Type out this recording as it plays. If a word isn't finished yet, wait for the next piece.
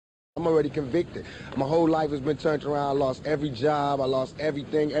I'm already convicted. My whole life has been turned around. I lost every job. I lost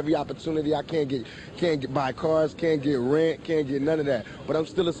everything, every opportunity. I can't get buy cars, can't get rent, can't get none of that. But I'm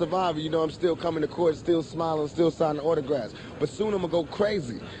still a survivor. You know, I'm still coming to court, still smiling, still signing autographs. But soon I'm gonna go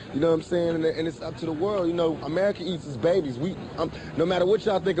crazy. You know what I'm saying? And it's up to the world. You know, America eats its babies. No matter what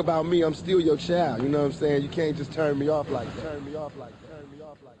y'all think about me, I'm still your child. You know what I'm saying? You can't just turn me off like that. Turn me off like that. Turn me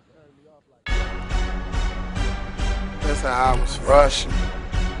off like that. Turn me off like that. That's how I was rushing.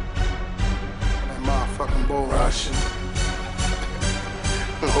 That motherfucking bull rushing.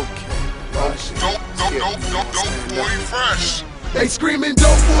 Okay, rushing. Dope boy fresh. They screaming,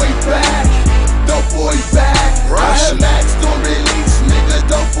 dope boy back, dope boy back. Russian. Max don't release, nigga,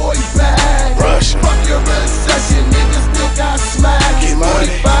 dope boy back. Russian. Fuck your recession, nigga, still got smacked. Get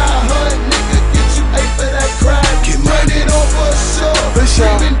money. 4500, nigga, get you ate for that crack. Get Turn money. it over, sure. For sure.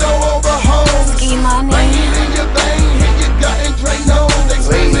 Screaming, dough over hoes. Get money. Bang it in your vein, hit your gut and drain nose. They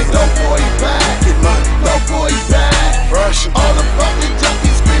screaming, dope boy back, Get money. dope boy back. Russian. All the fucking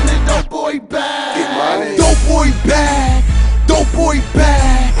junkies screaming, dope boy back. Get money. Dope boy back, dope boy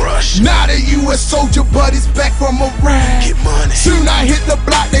back. Russian. Not a U.S. soldier, but it's back from Iraq. Get money. Soon I hit the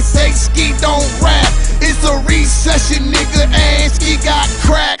block, they say Ski don't rap. It's a recession, nigga, and Ski got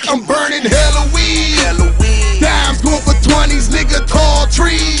crack. I'm burning hella weed. Halloween. Dimes going for 20s, nigga, tall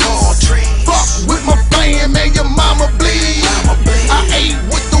trees. Tall trees. Fuck with my fam, man, your mama bleed. Mama bleed. I ate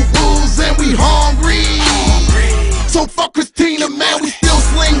with the wolves and we hungry. So fuck Christina, man, we still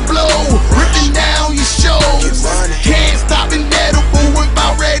sling blow. Ripping down your shows. Get money. Can't stop an edible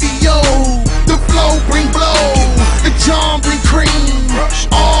without radio. The flow bring blow. The charm bring cream. Rush.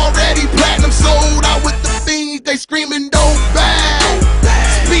 Already platinum sold out with the fiends. They screaming dope back.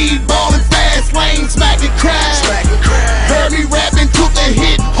 Speed ballin' fast lane, smacking crack. Smacking crack. Heard me rapping, took a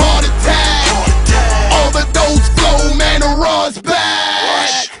hit, heart attack. Overdose flow, man, the raw's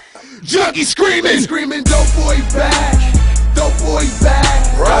back. Junkie screaming, dope boy back, dope boy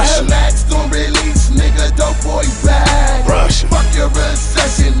back. Russian. Max don't release, nigga, dope boy back. Russian. Fuck your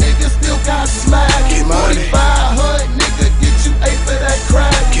recession, nigga, still got smacked. Get money. 4500, nigga, get you ate for that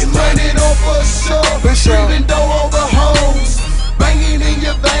crack. Get Turn money. it on for sure. For sure. Screaming dough over hoes. Banging in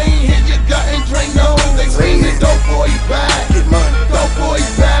your vein, hit your gut and drain nose. They screaming, dope boy back, Get money. dope boy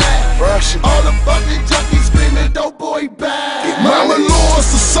back. Russian. All the fucking junkies screaming, dope boy back. Get Mama money.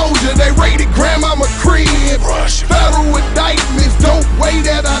 lost a soldier, they raided grandmama crib. Russian. Federal indictments, don't wait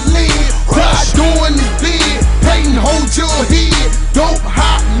at our